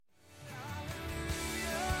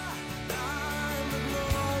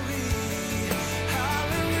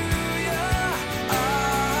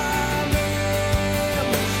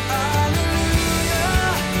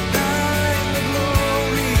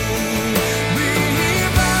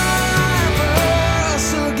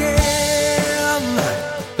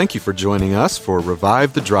Thank you for joining us for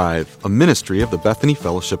Revive the Drive, a ministry of the Bethany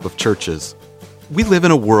Fellowship of Churches. We live in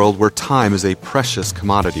a world where time is a precious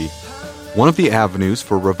commodity. One of the avenues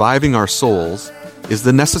for reviving our souls is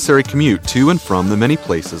the necessary commute to and from the many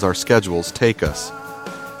places our schedules take us.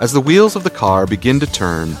 As the wheels of the car begin to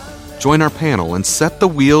turn, join our panel and set the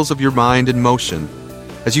wheels of your mind in motion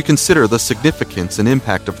as you consider the significance and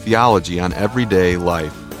impact of theology on everyday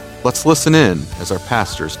life. Let's listen in as our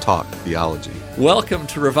pastors talk theology. Welcome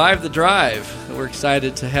to Revive the Drive. We're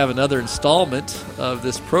excited to have another installment of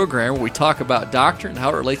this program where we talk about doctrine and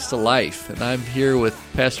how it relates to life. And I'm here with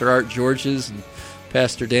Pastor Art Georges and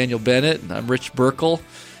Pastor Daniel Bennett, and I'm Rich Burkle.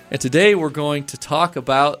 And today we're going to talk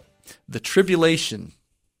about the tribulation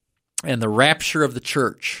and the rapture of the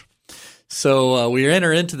church. So we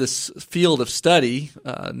enter into this field of study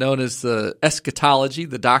known as the eschatology,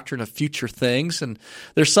 the doctrine of future things. And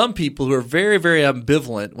there's some people who are very, very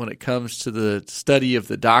ambivalent when it comes to the study of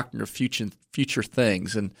the doctrine of future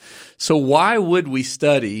things. And so why would we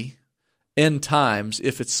study end times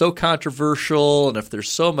if it's so controversial and if there's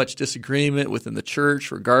so much disagreement within the church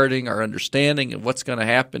regarding our understanding of what's going to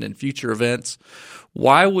happen in future events?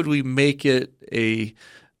 Why would we make it a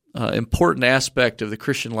important aspect of the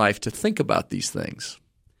Christian life to think about these things?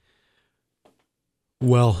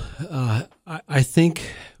 Well, I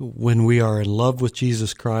think when we are in love with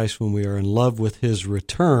Jesus Christ, when we are in love with His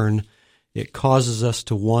return, it causes us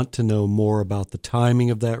to want to know more about the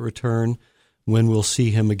timing of that return, when we'll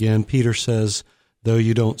see Him again. Peter says, though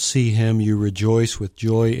you don't see Him, you rejoice with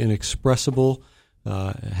joy inexpressible,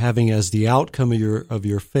 having as the outcome of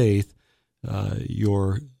your faith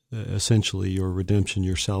essentially your redemption,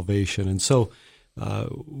 your salvation. And so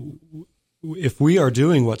if we are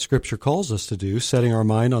doing what Scripture calls us to do, setting our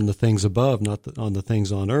mind on the things above, not on the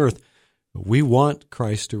things on earth, we want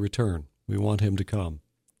Christ to return. We want Him to come.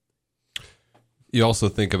 You also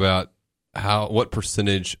think about what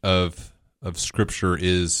percentage of Scripture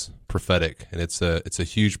is prophetic, and it's a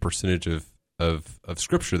huge percentage of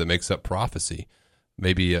Scripture that makes up prophecy.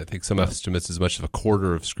 Maybe I think some estimates as much as a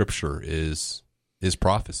quarter of Scripture is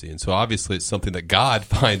prophecy. And so obviously it's something that God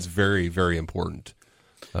finds very, very important.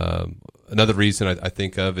 Another reason I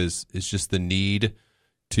think of is just the need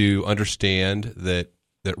to understand that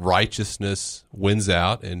righteousness wins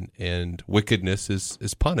out and wickedness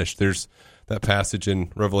is punished. There's that passage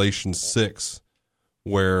in Revelation 6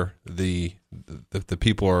 where the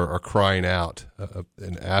people are crying out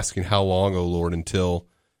and asking, how long, O Lord, until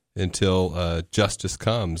justice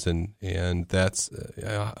comes, and that's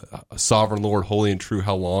a sovereign Lord, holy and true,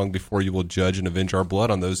 how long before you will judge and avenge our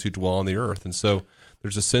blood on those who dwell on the earth? And so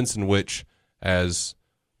there's a sense in which as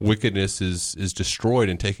wickedness is destroyed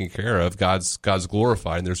and taken care of, God's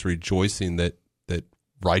glorified, and there's rejoicing that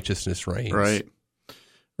righteousness reigns.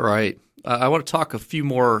 Right. I want to talk a few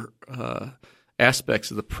more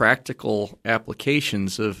aspects of the practical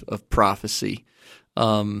applications of prophecy.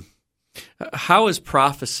 How is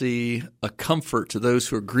prophecy a comfort to those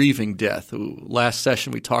who are grieving death? Last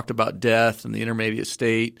session we talked about death and the intermediate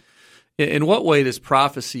state. In what way does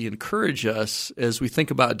prophecy encourage us as we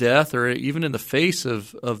think about death or even in the face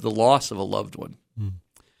of the loss of a loved one?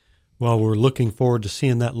 Well, we're looking forward to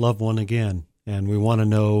seeing that loved one again, and we want to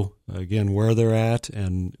know, again, where they're at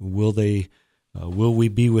and will we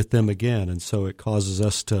be with them again? And so it causes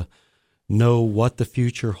us to know what the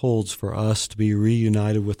future holds for us to be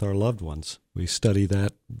reunited with our loved ones. We study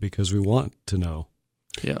that because we want to know.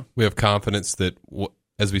 Yeah, we have confidence that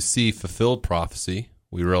as we see fulfilled prophecy,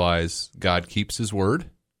 we realize God keeps His word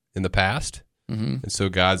in the past, and so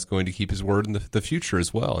God's going to keep His word in the future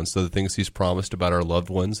as well. And so the things He's promised about our loved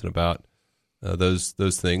ones and about those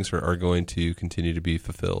things are going to continue to be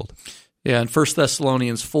fulfilled. Yeah, in 1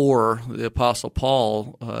 Thessalonians 4, the Apostle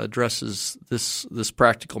Paul addresses this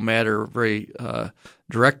practical matter very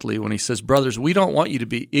directly when he says, "Brothers, we don't want you to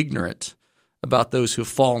be ignorant about those who have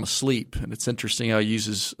fallen asleep." And it's interesting how he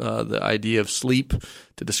uses the idea of sleep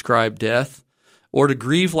to describe death, or to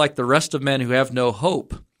grieve like the rest of men who have no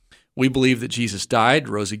hope. We believe that Jesus died,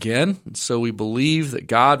 rose again, and so we believe that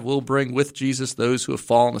God will bring with Jesus those who have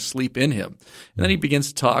fallen asleep in Him. And then he begins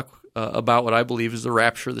to talk about what I believe is the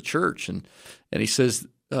rapture of the church. And he says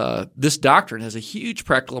this doctrine has a huge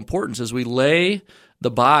practical importance as we lay the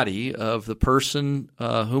body of the person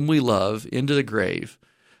whom we love into the grave.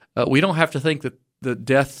 We don't have to think that the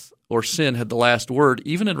death or sin had the last word,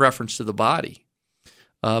 even in reference to the body.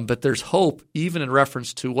 But there's hope even in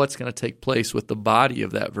reference to what's going to take place with the body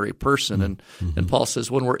of that very person. And Paul says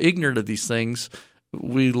when we're ignorant of these things,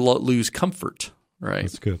 we lose comfort. Right.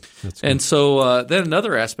 That's good. And so then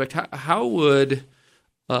another aspect, how would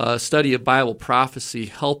study of Bible prophecy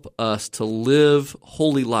help us to live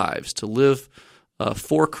holy lives, to live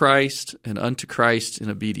for Christ and unto Christ in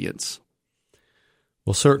obedience?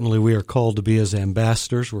 Well, certainly we are called to be as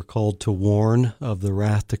ambassadors. We're called to warn of the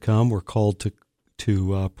wrath to come. We're called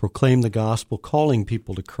to proclaim the gospel, calling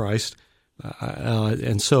people to Christ.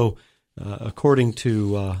 And so, according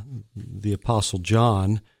to the Apostle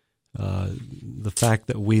John, the fact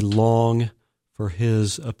that we long for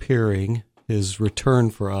his appearing, his return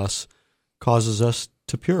for us, causes us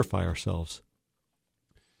to purify ourselves.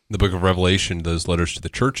 In the book of Revelation, those letters to the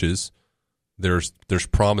churches, there's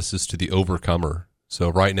promises to the overcomer. So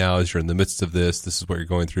right now, as you're in the midst of this is what you're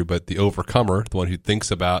going through. But the overcomer, the one who thinks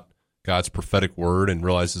about God's prophetic word and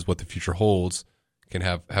realizes what the future holds, can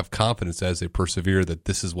have confidence as they persevere that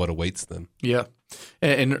this is what awaits them. Yeah.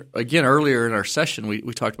 And again, earlier in our session,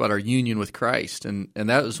 we talked about our union with Christ, and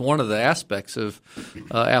that was one of the aspects of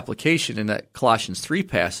application in that Colossians 3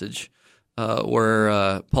 passage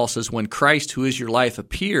where Paul says, when Christ, who is your life,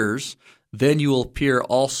 appears, then you will appear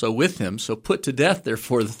also with him. So put to death,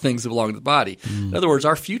 therefore, the things that belong to the body. In other words,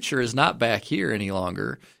 our future is not back here any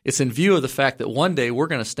longer. It's in view of the fact that one day we're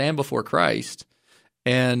going to stand before Christ,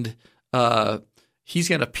 and he's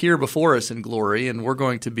going to appear before us in glory, and we're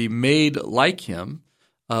going to be made like him.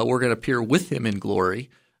 We're going to appear with him in glory.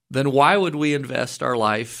 Then why would we invest our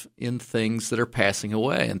life in things that are passing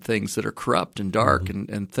away and things that are corrupt and dark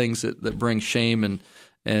and things that bring shame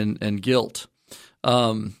and guilt?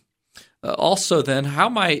 Also, then, how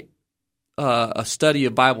might a study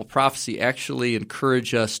of Bible prophecy actually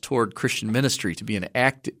encourage us toward Christian ministry, to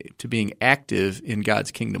being active in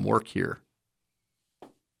God's kingdom work here?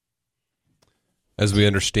 As we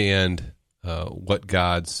understand what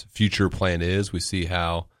God's future plan is, we see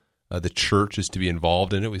how the church is to be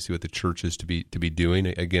involved in it. We see what the church is to be doing.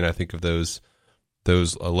 Again, I think of those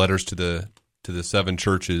letters to the seven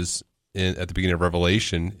churches at the beginning of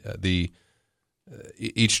Revelation.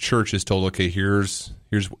 Each church is told, okay,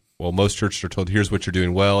 most churches are told, here's what you're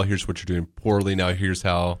doing well, here's what you're doing poorly, now here's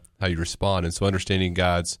how you respond. And so understanding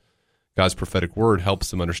God's prophetic word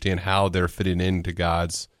helps them understand how they're fitting into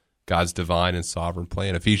God's divine and sovereign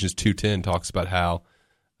plan. Ephesians 2:10 talks about how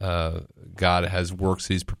God has works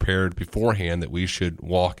he's prepared beforehand that we should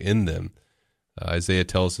walk in them. Isaiah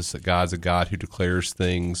tells us that God's a God who declares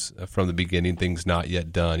things from the beginning, things not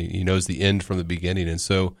yet done. He knows the end from the beginning. And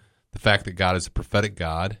so the fact that God is a prophetic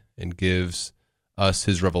God and gives us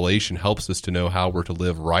his revelation helps us to know how we're to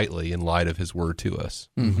live rightly in light of his word to us.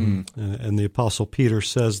 Mm-hmm. And the Apostle Peter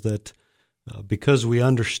says that because we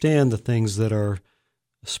understand the things that are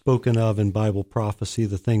spoken of in Bible prophecy,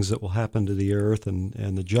 the things that will happen to the earth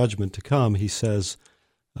and the judgment to come, he says,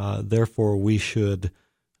 therefore we should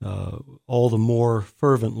all the more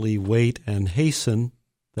fervently wait and hasten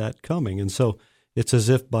that coming. And so it's as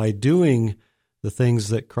if by doing the things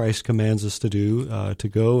that Christ commands us to do, to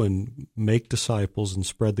go and make disciples and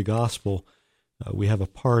spread the gospel, we have a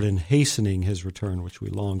part in hastening his return, which we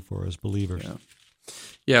long for as believers.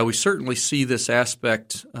 Yeah, we certainly see this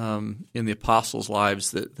aspect in the apostles'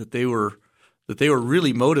 lives that they were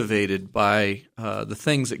really motivated by the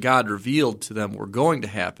things that God revealed to them were going to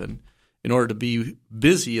happen in order to be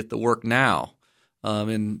busy at the work now.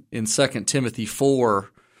 In 2 Timothy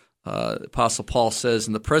 4, Apostle Paul says,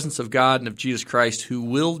 in the presence of God and of Jesus Christ, who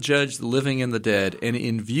will judge the living and the dead, and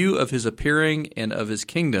in view of his appearing and of his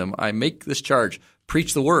kingdom, I make this charge,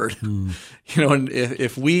 preach the word. And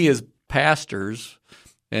if we as pastors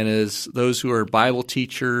and as those who are Bible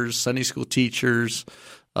teachers, Sunday school teachers,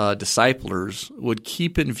 disciplers, would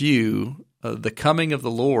keep in view the coming of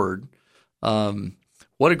the Lord,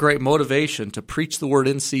 what a great motivation to preach the word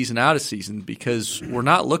in season, out of season, because we're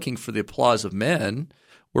not looking for the applause of men.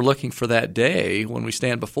 We're looking for that day when we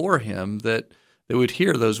stand before him that they would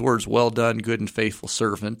hear those words, well done, good and faithful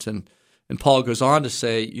servant. And Paul goes on to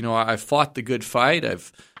say, I've fought the good fight,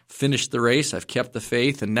 I've finished the race, I've kept the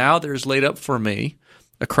faith, and now there's laid up for me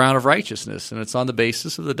a crown of righteousness. And it's on the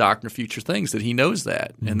basis of the doctrine of future things that he knows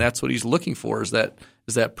that. And that's what he's looking for, is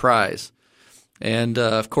that prize. And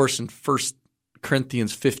of course, in 1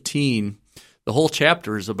 Corinthians 15, the whole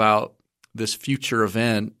chapter is about this future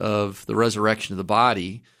event of the resurrection of the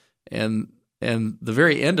body, and the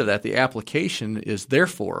very end of that, the application is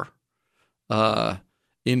therefore,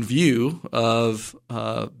 in view of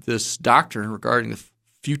this doctrine regarding the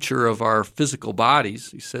future of our physical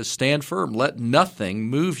bodies, he says, stand firm, let nothing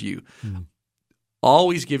move you.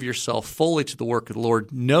 Always give yourself fully to the work of the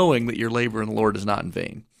Lord, knowing that your labor in the Lord is not in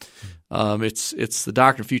vain. It's the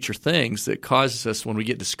doctrine of future things that causes us, when we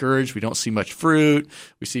get discouraged, we don't see much fruit,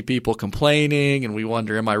 we see people complaining, and we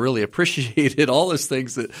wonder, am I really appreciated? All those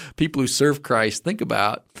things that people who serve Christ think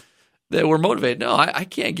about, that we're motivated. No, I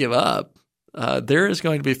can't give up. There is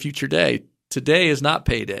going to be a future day. Today is not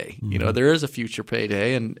payday. Mm-hmm. There is a future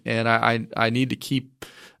payday, and I need to keep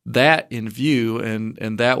that in view,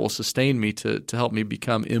 and that will sustain me to help me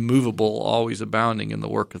become immovable, always abounding in the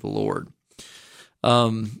work of the Lord.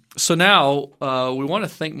 So now we want to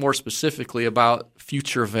think more specifically about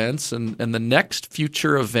future events, and the next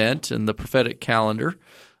future event in the prophetic calendar,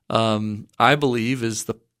 I believe, is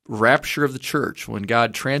the rapture of the church, when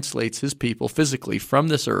God translates his people physically from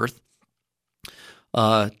this earth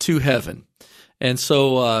to heaven. And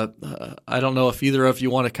so I don't know if either of you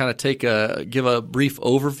want to kind of give a brief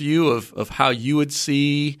overview of how you would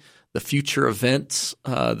see the future events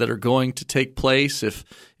that are going to take place.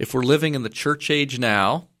 If we're living in the church age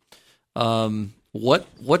now, what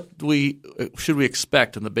should we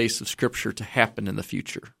expect on the basis of Scripture to happen in the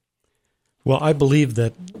future? Well, I believe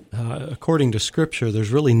that according to Scripture, there's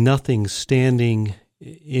really nothing standing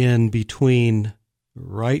in between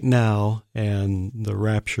right now and the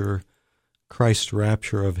rapture, Christ's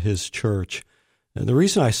rapture of his church. And the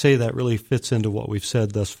reason I say that really fits into what we've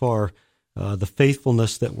said thus far, the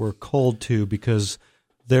faithfulness that we're called to, because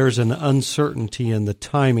there's an uncertainty in the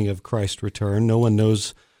timing of Christ's return. No one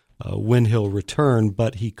knows when he'll return,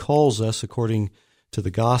 but he calls us, according to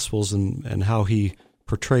the Gospels and how he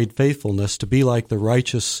portrayed faithfulness, to be like the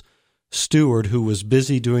righteous steward who was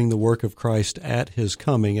busy doing the work of Christ at his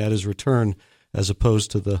coming, at his return, as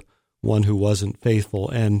opposed to the one who wasn't faithful.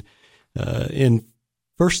 And in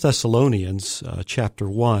 1 Thessalonians chapter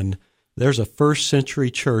 1, there's a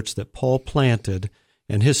first-century church that Paul planted,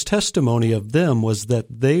 and his testimony of them was that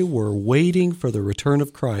they were waiting for the return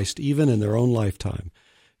of Christ even in their own lifetime.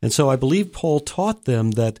 And so I believe Paul taught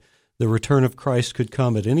them that the return of Christ could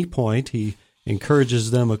come at any point. He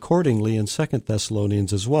encourages them accordingly in 2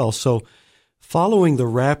 Thessalonians as well. So following the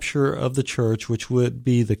rapture of the church, which would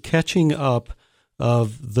be the catching up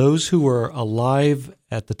of those who were alive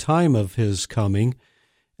at the time of his coming,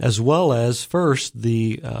 as well as first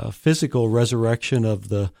the physical resurrection of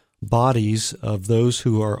the bodies of those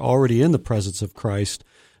who are already in the presence of Christ,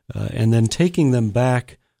 and then taking them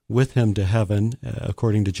back with him to heaven,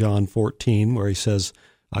 according to John 14, where he says,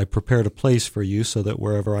 I prepared a place for you so that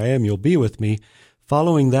wherever I am, you'll be with me.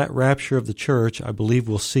 Following that rapture of the church, I believe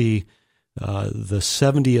we'll see the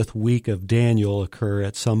 70th week of Daniel occur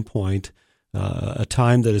at some point, a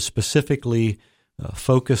time that is specifically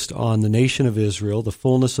focused on the nation of Israel. The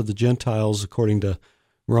fullness of the Gentiles, according to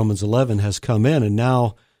Romans 11, has come in, and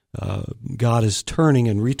now God is turning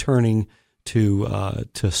and returning to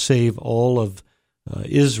save all of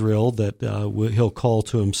Israel that he'll call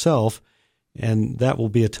to himself, and that will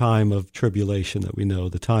be a time of tribulation that we know,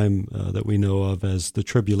 the time that we know of as the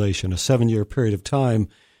tribulation, a 7-year period of time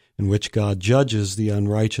in which God judges the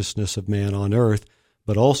unrighteousness of man on earth,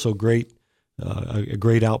 but also a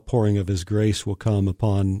great outpouring of his grace will come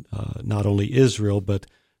upon not only Israel, but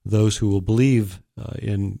those who will believe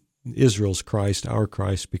in Israel's Christ, our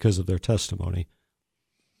Christ, because of their testimony.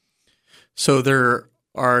 So there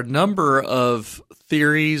are a number of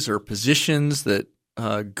theories or positions that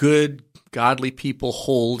good, godly people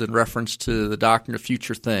hold in reference to the doctrine of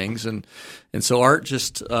future things. And so Art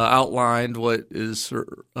just outlined what is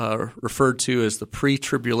referred to as the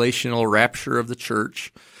pre-tribulational rapture of the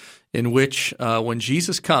church, in which when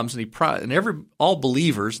Jesus comes, and all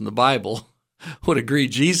believers in the Bible would agree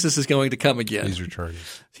Jesus is going to come again. He's returning.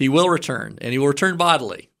 He will return, and he will return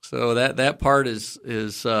bodily. So that part is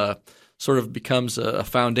sort of becomes a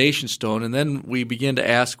foundation stone, and then we begin to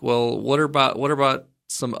ask, well, what about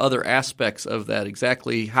some other aspects of that?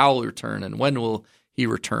 Exactly how will he return, and when will he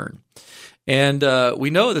return? And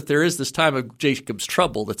we know that there is this time of Jacob's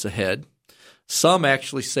trouble that's ahead. Some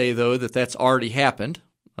actually say, though, that that's already happened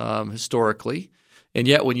historically, and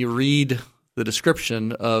yet when you read the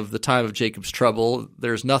description of the time of Jacob's trouble,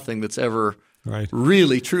 there's nothing that's ever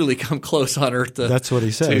really, truly come close on earth that's what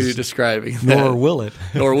he says, to describing that. Nor will it.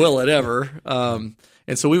 Nor will it ever.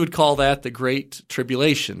 And so we would call that the Great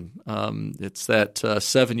Tribulation. It's that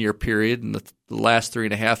 7-year period, and the last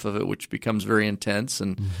 3.5 of it, which becomes very intense.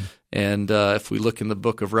 And if we look in the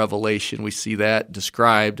book of Revelation, we see that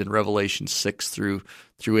described in Revelation 6 through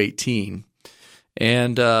 18.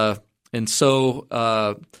 And so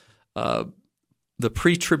the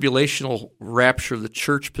pre-tribulational rapture of the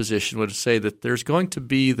church position would say that there's going to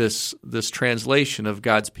be this translation of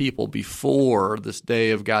God's people before this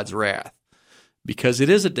day of God's wrath. because it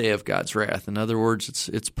is a day of God's wrath. In other words,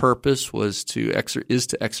 its purpose was to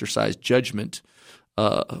exercise judgment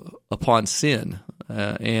upon sin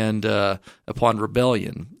and upon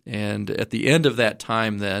rebellion. And at the end of that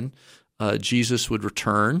time, then Jesus would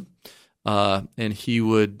return, and he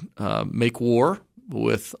would make war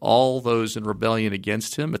with all those in rebellion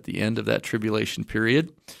against him at the end of that tribulation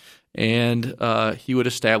period, and he would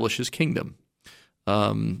establish his kingdom.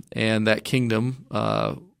 And that kingdom,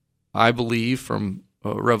 I believe, from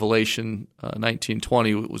Revelation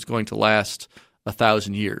 19:20, was going to last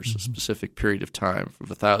 1,000 years, a specific period of time of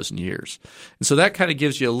 1,000 years. And so that kind of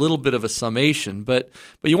gives you a little bit of a summation. But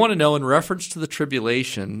you want to know, in reference to the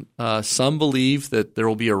tribulation, some believe that there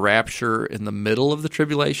will be a rapture in the middle of the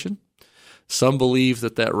tribulation. Some believe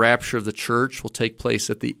that rapture of the church will take place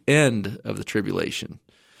at the end of the tribulation.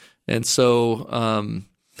 And so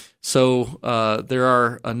there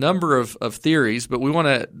are a number of theories, but we want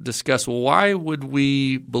to discuss, why would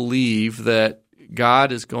we believe that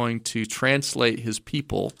God is going to translate his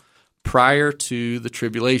people prior to the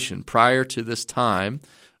tribulation, prior to this time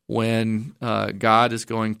when God is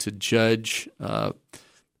going to judge the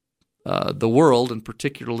world, and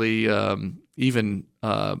particularly even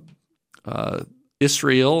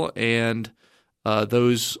Israel and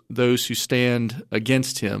those who stand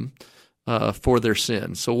against him for their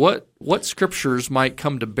sin. So what scriptures might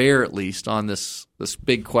come to bear, at least, on this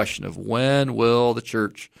big question of when will the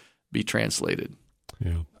church be translated?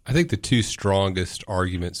 Yeah. I think the two strongest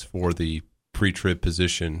arguments for the pre-trib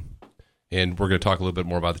position, and we're going to talk a little bit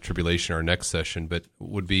more about the tribulation in our next session, but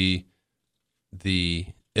would be the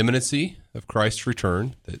imminency of Christ's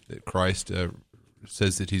return, that Christ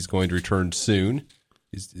says that he's going to return soon.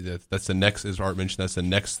 That's the next, as Art mentioned, that's the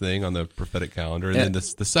next thing on the prophetic calendar. And then the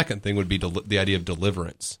second thing would be the idea of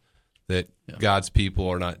deliverance, that God's people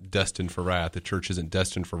are not destined for wrath. The church isn't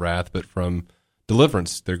destined for wrath, but from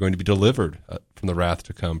deliverance. They're going to be delivered from the wrath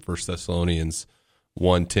to come. 1 Thessalonians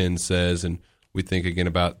 1:10 says, and we think again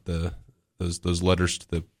about those letters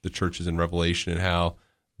to the churches in Revelation and how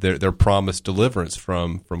they're promised deliverance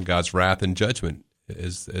from God's wrath and judgment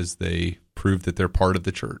as they prove that they're part of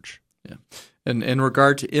the church. Yeah. And in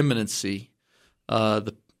regard to imminency,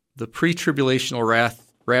 the pre-tribulational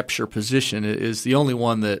rapture position is the only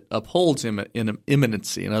one that upholds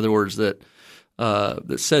imminency. In other words, that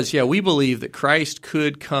says, we believe that Christ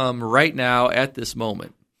could come right now at this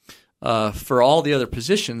moment. For all the other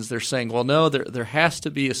positions, they're saying, well, no, there has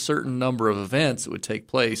to be a certain number of events that would take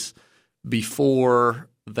place before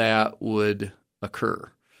that would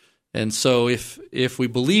occur. And so if we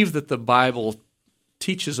believe that the Bible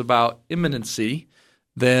teaches about imminency,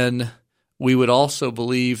 then we would also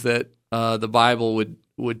believe that the Bible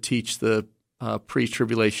would teach the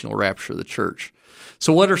pre-tribulational rapture of the church.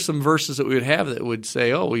 So what are some verses that we would have that would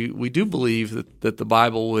say, we do believe that the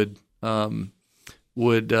Bible would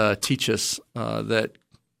teach us that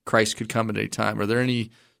Christ could come at any time? Are there any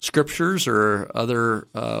scriptures or other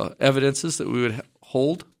evidences that we would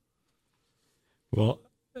hold? Well,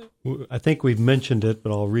 I think we've mentioned it,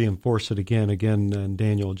 but I'll reinforce it again. And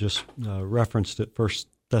Daniel just referenced it, 1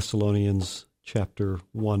 Thessalonians chapter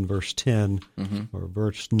 1, verse 10, or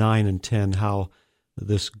verse 9 and 10, how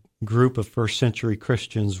this group of first century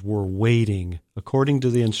Christians were waiting, according to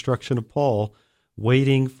the instruction of Paul,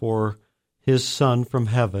 waiting for his Son from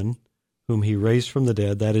heaven, whom he raised from the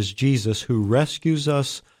dead, that is Jesus, who rescues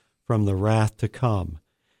us from the wrath to come.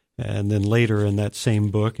 And then later in that same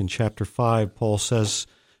book, in chapter 5, Paul says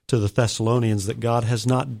to the Thessalonians that God has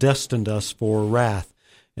not destined us for wrath.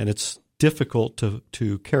 And it's difficult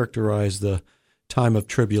to characterize the time of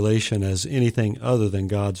tribulation as anything other than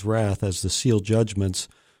God's wrath, as the sealed judgments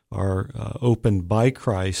are opened by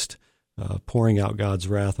Christ, pouring out God's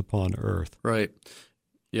wrath upon earth. Right.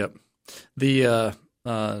 Yep. The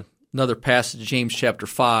another passage, James chapter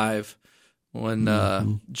 5,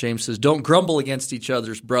 when James says, "Don't grumble against each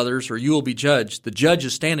other's brothers, or you will be judged." The judge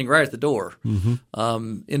is standing right at the door,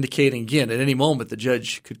 indicating again at any moment the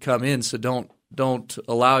judge could come in. So don't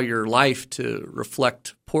allow your life to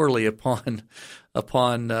reflect poorly upon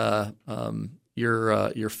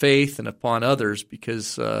your faith and upon others,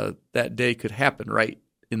 because that day could happen right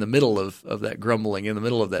in the middle of that grumbling, in the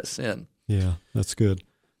middle of that sin. Yeah, that's good.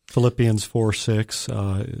 Philippians 4:6,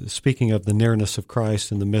 speaking of the nearness of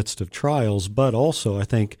Christ in the midst of trials, but also, I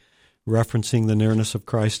think, referencing the nearness of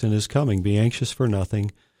Christ in his coming. Be anxious for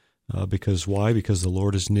nothing, because why? Because the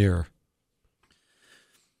Lord is near.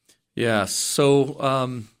 Yeah,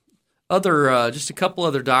 so just a couple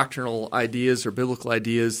other doctrinal ideas or biblical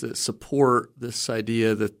ideas that support this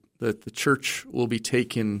idea that the church will be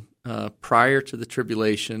taken prior to the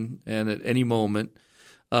tribulation and at any moment.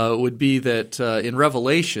 would be that in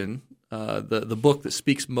Revelation, the book that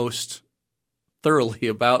speaks most thoroughly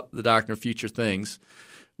about the doctrine of future things,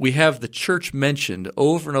 we have the church mentioned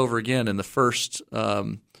over and over again in the first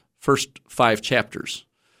 5 chapters.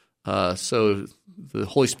 So the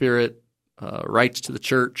Holy Spirit writes to the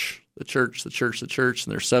church, and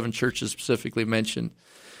there are 7 churches specifically mentioned.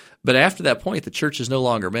 But after that point, the church is no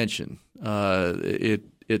longer mentioned. It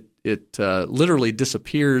literally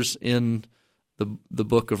disappears in the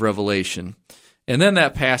book of Revelation. And then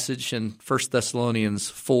that passage in 1 Thessalonians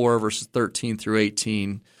 4, verses 13 through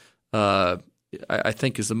 18, I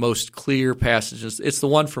think is the most clear passage. It's the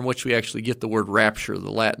one from which we actually get the word rapture. The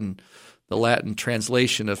Latin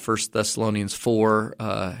translation of 1 Thessalonians 4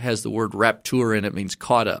 has the word rapture in it, means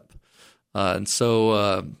caught up. And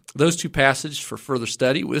so those 2 passages for further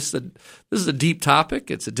study. This is a deep topic.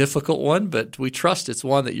 It's a difficult one, but we trust it's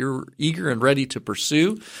one that you're eager and ready to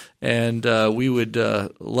pursue. And we would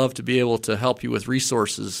love to be able to help you with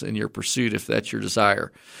resources in your pursuit if that's your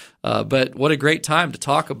desire. But what a great time to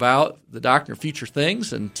talk about the doctrine of future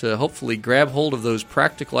things and to hopefully grab hold of those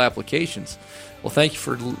practical applications. Well, thank you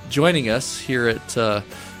for joining us here at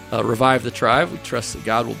Revive the Tribe. We trust that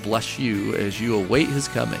God will bless you as you await His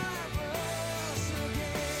coming.